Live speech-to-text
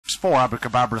4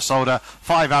 ABRAKEBABRA Soda,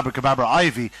 5 ABRAKEBABRA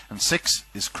Ivy, and 6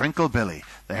 is CRINKILL Billy.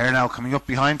 The hare now coming up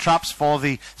behind traps for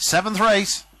the 7th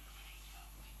race.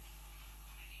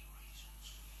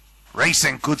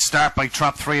 Racing, good start by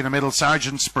trap 3 in the middle.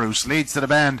 SERGEANT SPRUCE leads to the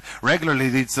bend, regularly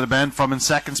leads to the bend. From in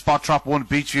second spot, trap 1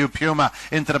 BEECHVIEW PUMA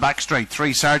into the back straight.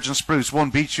 3 SERGEANT SPRUCE,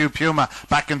 1 BEECHVIEW PUMA.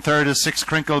 Back in third is 6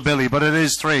 CRINKILL Billy, but it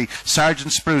is 3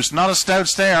 SERGEANT SPRUCE. Not a stout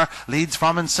stare, leads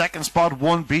from in second spot,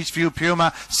 1 BEECHVIEW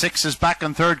PUMA. 6 is back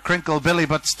in third, CRINKILL Billy,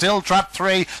 but still trap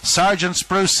 3 SERGEANT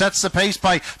SPRUCE sets the pace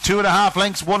by 2.5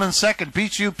 lengths. 1 in second,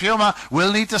 BEECHVIEW PUMA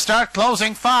will need to start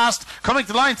closing fast. Coming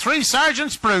to line 3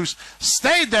 SERGEANT SPRUCE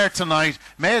stayed there tonight,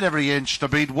 made every inch to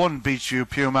beat 1 BEECHVIEW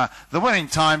PUMA. The winning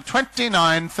time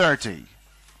 29:30.